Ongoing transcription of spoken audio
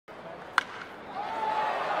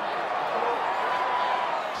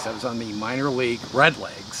Redlegs. I was on the minor league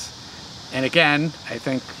Redlegs. And again, I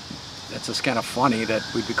think that's just kind of funny that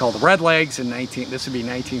we'd be called the Redlegs in this would be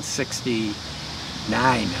 1969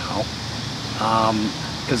 now.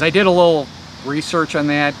 Because I did a little research on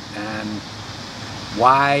that and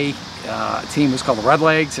why a team was called the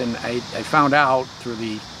Redlegs, and I found out through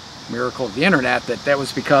the miracle of the internet that that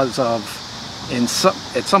was because of at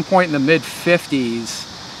some point in the mid-50s,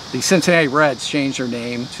 the Cincinnati Reds changed their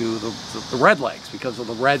name to the Redlegs because of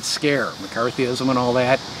the Red Scare, McCarthyism and all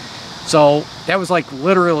that. So that was like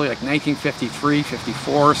literally like 1953,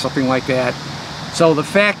 54, something like that. So the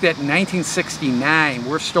fact that in 1969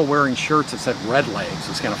 we're still wearing shirts that said Redlegs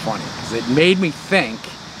was kind of funny, because it made me think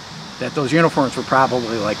that those uniforms were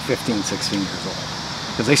probably like 15, 16 years old,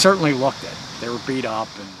 because they certainly looked it. They were beat up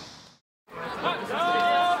and